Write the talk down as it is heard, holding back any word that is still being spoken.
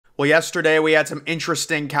Well, yesterday we had some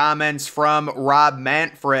interesting comments from Rob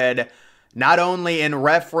Manfred, not only in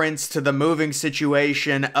reference to the moving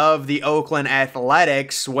situation of the Oakland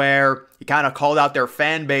Athletics, where he kind of called out their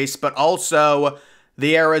fan base, but also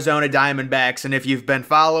the Arizona Diamondbacks. And if you've been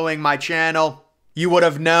following my channel, you would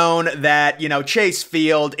have known that, Chase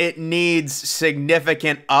Field, it needs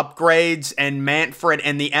significant upgrades, and Manfred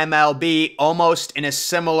and the MLB, almost in a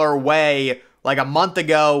similar way, like a month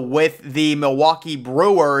ago with the Milwaukee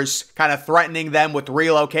Brewers, kind of threatening them with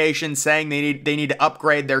relocation, saying they need to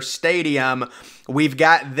upgrade their stadium. We've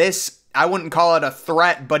got this, I wouldn't call it a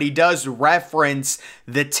threat, but he does reference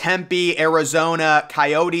the Tempe, Arizona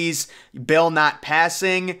Coyotes bill not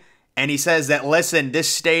passing. And he says that, listen, this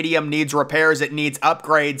stadium needs repairs, it needs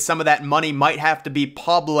upgrades. Some of that money might have to be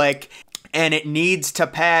public, and it needs to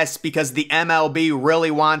pass because the MLB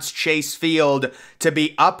really wants Chase Field to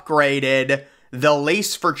be upgraded. The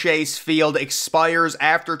lease for Chase Field expires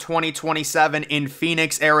after 2027 in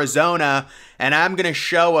Phoenix, Arizona, and I'm going to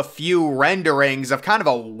show a few renderings of kind of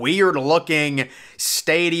a weird-looking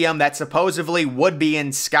stadium that supposedly would be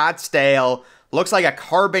in Scottsdale. Looks like a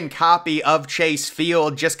carbon copy of Chase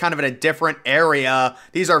Field, just kind of in a different area.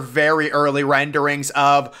 These are very early renderings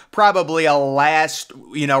of probably a last,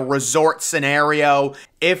 resort scenario.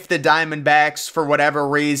 If the Diamondbacks, for whatever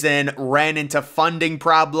reason, ran into funding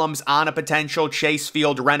problems on a potential Chase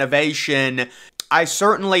Field renovation, I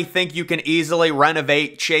certainly think you can easily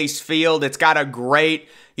renovate Chase Field. It's got a great,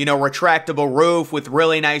 retractable roof with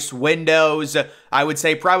really nice windows. I would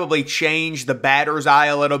say probably change the batter's eye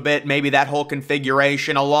a little bit, maybe that whole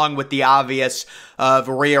configuration, along with the obvious of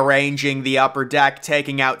rearranging the upper deck,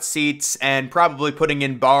 taking out seats, and probably putting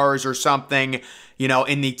in bars or something,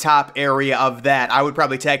 in the top area of that. I would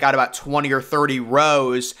probably take out about 20 or 30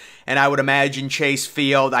 rows, and I would imagine Chase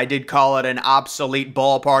Field, I did call it an obsolete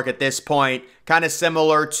ballpark at this point, kind of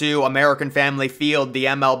similar to American Family Field, the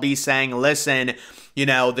MLB saying, listen, the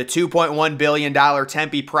 $2.1 billion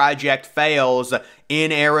Tempe project fails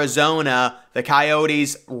in Arizona. The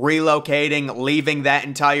Coyotes relocating, leaving that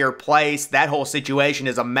entire place. That whole situation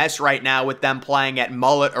is a mess right now with them playing at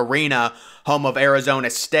Mullet Arena, home of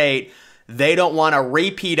Arizona State. They don't want a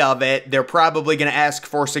repeat of it. They're probably going to ask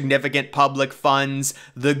for significant public funds.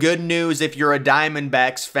 The good news, if you're a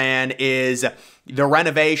Diamondbacks fan, is the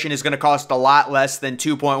renovation is going to cost a lot less than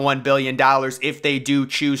 $2.1 billion if they do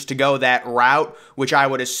choose to go that route, which I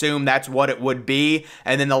would assume that's what it would be.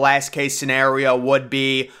 And then the last case scenario would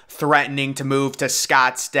be threatening to move to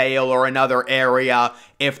Scottsdale or another area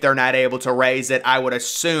if they're not able to raise it. I would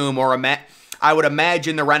assume, I would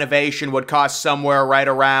imagine the renovation would cost somewhere right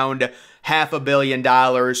around $500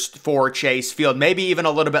 million for Chase Field. Maybe even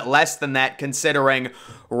a little bit less than that, considering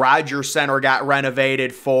Rogers Center got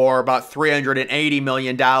renovated for about $380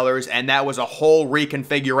 million, and that was a whole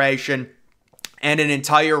reconfiguration and an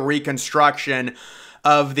entire reconstruction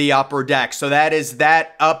of the upper deck. So that is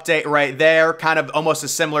that update right there. Kind of almost a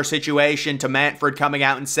similar situation to Manfred coming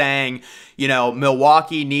out and saying,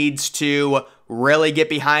 Milwaukee needs to really get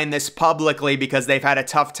behind this publicly because they've had a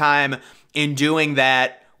tough time in doing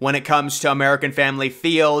that when it comes to American Family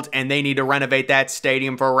Field, and they need to renovate that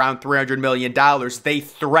stadium for around $300 million. They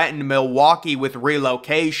threatened Milwaukee with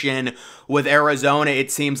relocation. With Arizona, it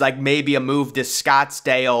seems like maybe a move to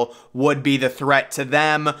Scottsdale would be the threat to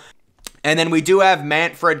them. And then we do have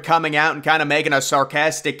Manfred coming out and kind of making a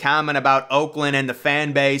sarcastic comment about Oakland and the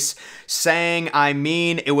fan base, saying,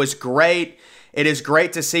 it was great. It is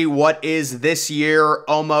great to see what is this year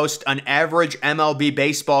almost an average MLB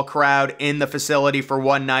baseball crowd in the facility for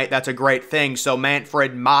one night. That's a great thing. So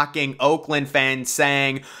Manfred mocking Oakland fans,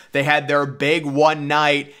 saying they had their big one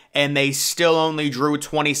night and they still only drew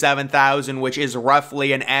 27,000, which is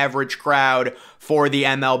roughly an average crowd for the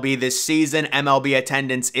MLB this season. MLB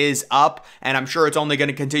attendance is up, and I'm sure it's only going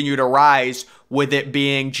to continue to rise with it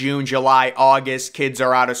being June, July, August. Kids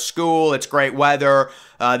are out of school. It's great weather.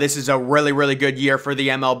 This is a really, really good year for the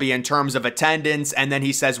MLB in terms of attendance. And then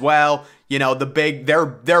he says, well,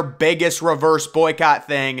 their biggest reverse boycott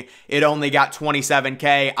thing, it only got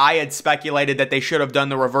 27K. I had speculated that they should have done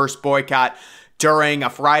the reverse boycott during a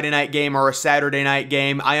Friday night game or a Saturday night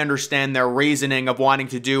game. I understand their reasoning of wanting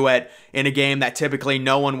to do it in a game that typically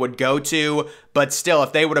no one would go to, but still,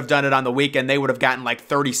 if they would have done it on the weekend, they would have gotten like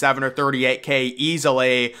 37 or 38K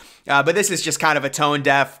easily. But this is just kind of a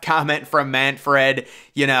tone-deaf comment from Manfred.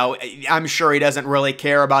 I'm sure he doesn't really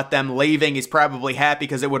care about them leaving. He's probably happy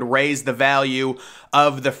because it would raise the value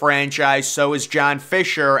of the franchise. So is John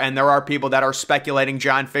Fisher, and there are people that are speculating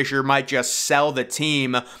John Fisher might just sell the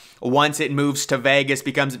team once it moves to Vegas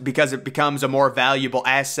because it becomes a more valuable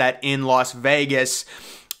asset in Las Vegas.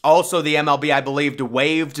 Also, the MLB, I believe,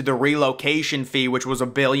 waived the relocation fee, which was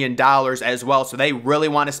 $1 billion as well. So they really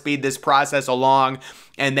want to speed this process along,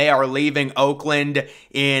 and they are leaving Oakland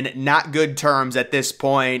in not good terms at this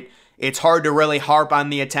point. It's hard to really harp on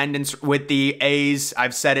the attendance with the A's.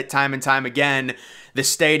 I've said it time and time again. The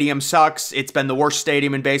stadium sucks. It's been the worst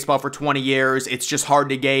stadium in baseball for 20 years. It's just hard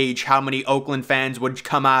to gauge how many Oakland fans would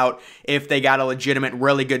come out if they got a legitimate,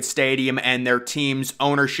 really good stadium and their team's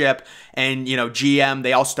ownership and, GM,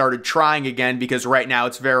 they all started trying again, because right now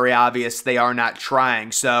it's very obvious they are not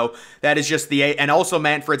trying. So that is just and also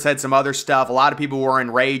Manfred said some other stuff. A lot of people were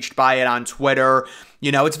enraged by it on Twitter.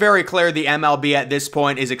 It's very clear the MLB at this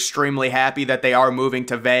point is extremely happy that they are moving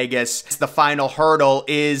to Vegas. The final hurdle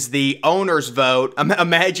is the owners' vote.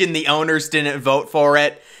 Imagine the owners didn't vote for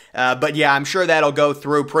it. But yeah, I'm sure that'll go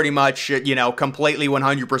through pretty much, completely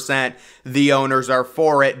 100%. The owners are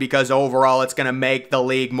for it because overall it's going to make the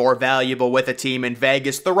league more valuable with a team in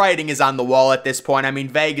Vegas. The writing is on the wall at this point. I mean,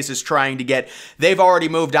 Vegas is trying to they've already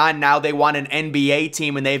moved on. Now they want an NBA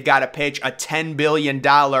team, and they've got to pitch a $10 billion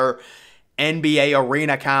NBA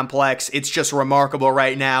arena complex. It's just remarkable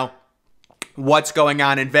right now what's going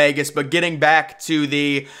on in Vegas. But getting back to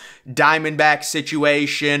the Diamondbacks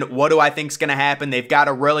situation, what do I think is going to happen? They've got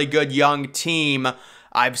a really good young team.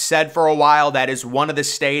 I've said for a while that is one of the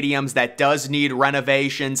stadiums that does need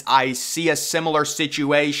renovations. I see a similar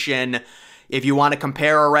situation. If you want to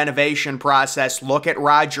compare a renovation process, look at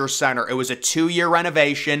Rogers Center. It was a 2-year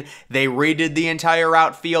renovation. They redid the entire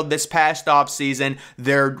outfield this past offseason.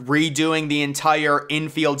 They're redoing the entire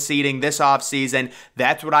infield seating this offseason.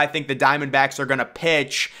 That's what I think the Diamondbacks are going to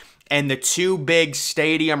pitch. And the two big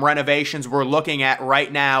stadium renovations we're looking at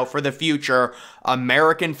right now for the future,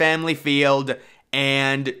 American Family Field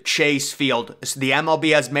and Chase Field. The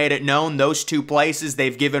MLB has made it known those two places,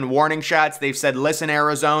 they've given warning shots. They've said, listen,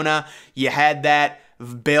 Arizona, you had that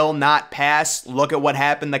bill not pass. Look at what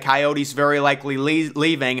happened. The Coyotes very likely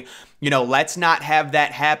leaving. Let's not have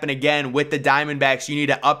that happen again with the Diamondbacks. You need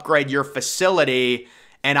to upgrade your facility.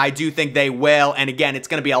 And I do think they will. And again, it's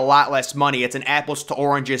going to be a lot less money. It's an apples to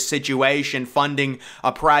oranges situation, funding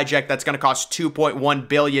a project that's going to cost $2.1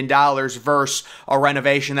 billion versus a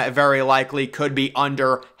renovation that very likely could be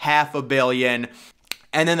under $500 million.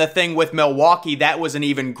 And then the thing with Milwaukee, that was an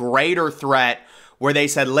even greater threat, where they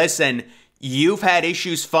said, listen, you've had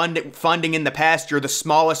issues funding in the past. You're the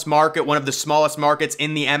smallest market, one of the smallest markets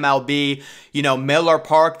in the MLB. Miller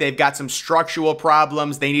Park, they've got some structural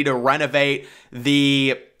problems. They need to renovate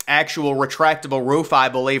the actual retractable roof, I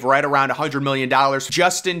believe, right around $100 million.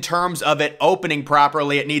 Just in terms of it opening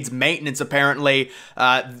properly, it needs maintenance, apparently.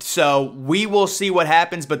 So we will see what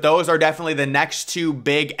happens, but those are definitely the next two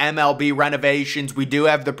big MLB renovations. We do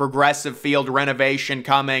have the Progressive Field renovation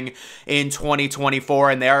coming in 2024,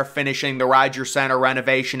 and they are finishing the Rogers Center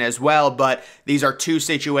renovation as well. But these are two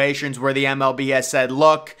situations where the MLB has said,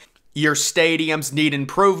 look, your stadiums need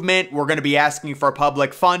improvement. We're going to be asking for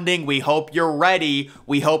public funding. We hope you're ready.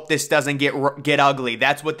 We hope this doesn't get ugly.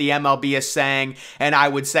 That's what the MLB is saying. And I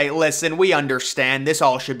would say, listen, we understand this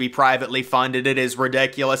all should be privately funded. It is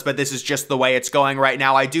ridiculous, but this is just the way it's going right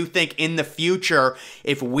now. I do think in the future,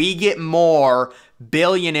 if we get more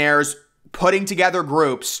billionaires putting together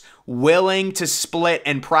groups willing to split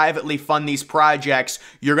and privately fund these projects,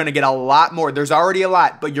 you're going to get a lot more. There's already a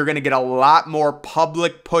lot, but you're going to get a lot more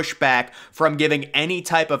public pushback from giving any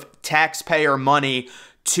type of taxpayer money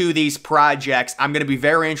to these projects. I'm going to be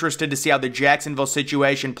very interested to see how the Jacksonville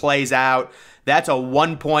situation plays out. That's a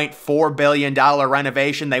 $1.4 billion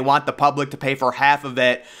renovation. They want the public to pay for half of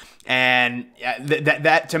it. And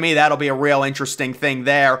that to me, that'll be a real interesting thing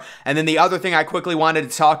there. And then the other thing I quickly wanted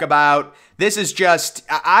to talk about, this is just,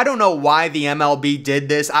 I don't know why the MLB did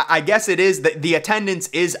this. I guess it is that the attendance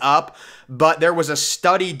is up, but there was a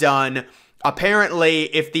study done. Apparently,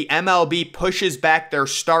 if the MLB pushes back their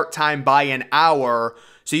start time by an hour,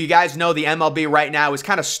 so you guys know the MLB right now is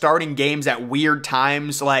kind of starting games at weird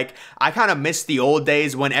times. Like, I kind of miss the old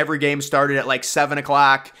days when every game started at like 7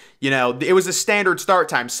 o'clock. It was a standard start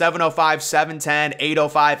time, 7:05, 7:10,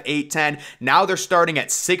 8:05, 8:10. Now they're starting at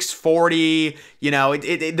 6:40.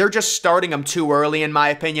 They're just starting them too early, in my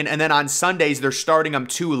opinion. And then on Sundays, they're starting them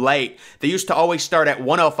too late. They used to always start at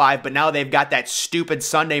 1:05, but now they've got that stupid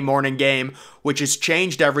Sunday morning game, which has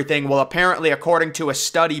changed everything. Well, apparently, according to a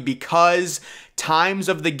study, because times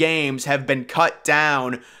of the games have been cut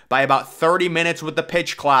down by about 30 minutes with the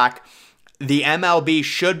pitch clock, the MLB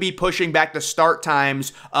should be pushing back the start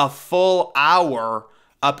times a full hour,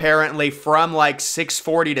 apparently, from like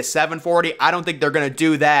 6:40 to 7:40. I don't think they're going to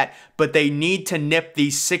do that, but they need to nip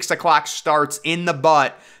these 6 o'clock starts in the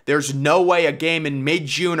butt There's no way a game in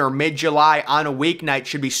mid-June or mid-July on a weeknight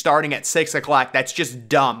should be starting at 6 o'clock. That's just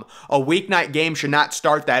dumb. A weeknight game should not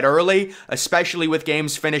start that early, especially with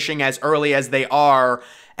games finishing as early as they are.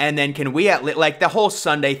 And then can we like the whole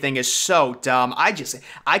Sunday thing is so dumb. I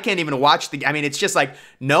can't even watch I mean, it's just like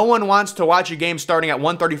no one wants to watch a game starting at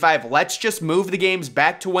 1:35. Let's just move the games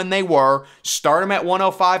back to when they were. Start them at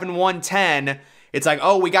 1:05 and 1:10. It's like,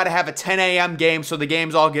 oh, we got to have a 10 a.m. game so the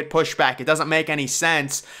games all get pushed back. It doesn't make any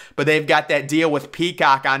sense, but they've got that deal with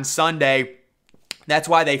Peacock on Sunday. That's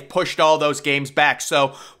why they've pushed all those games back.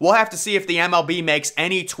 So we'll have to see if the MLB makes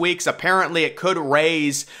any tweaks. Apparently, it could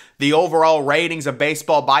raise the overall ratings of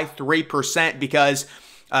baseball by 3% because,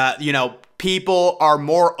 people are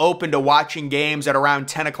more open to watching games at around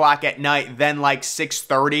 10 o'clock at night than like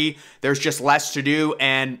 6:30. There's just less to do,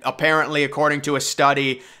 and apparently, according to a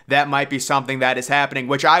study, that might be something that is happening,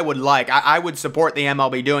 which I would like. I would support the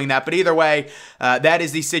MLB doing that, but either way, that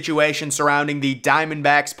is the situation surrounding the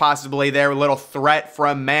Diamondbacks, possibly their little threat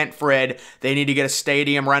from Manfred. They need to get a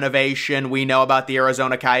stadium renovation. We know about the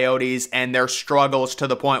Arizona Coyotes and their struggles to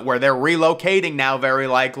the point where they're relocating now, very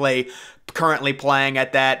likely, currently playing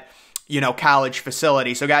at that college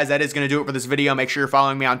facility. So guys, that is going to do it for this video. Make sure you're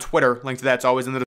following me on Twitter. Link to that's always in the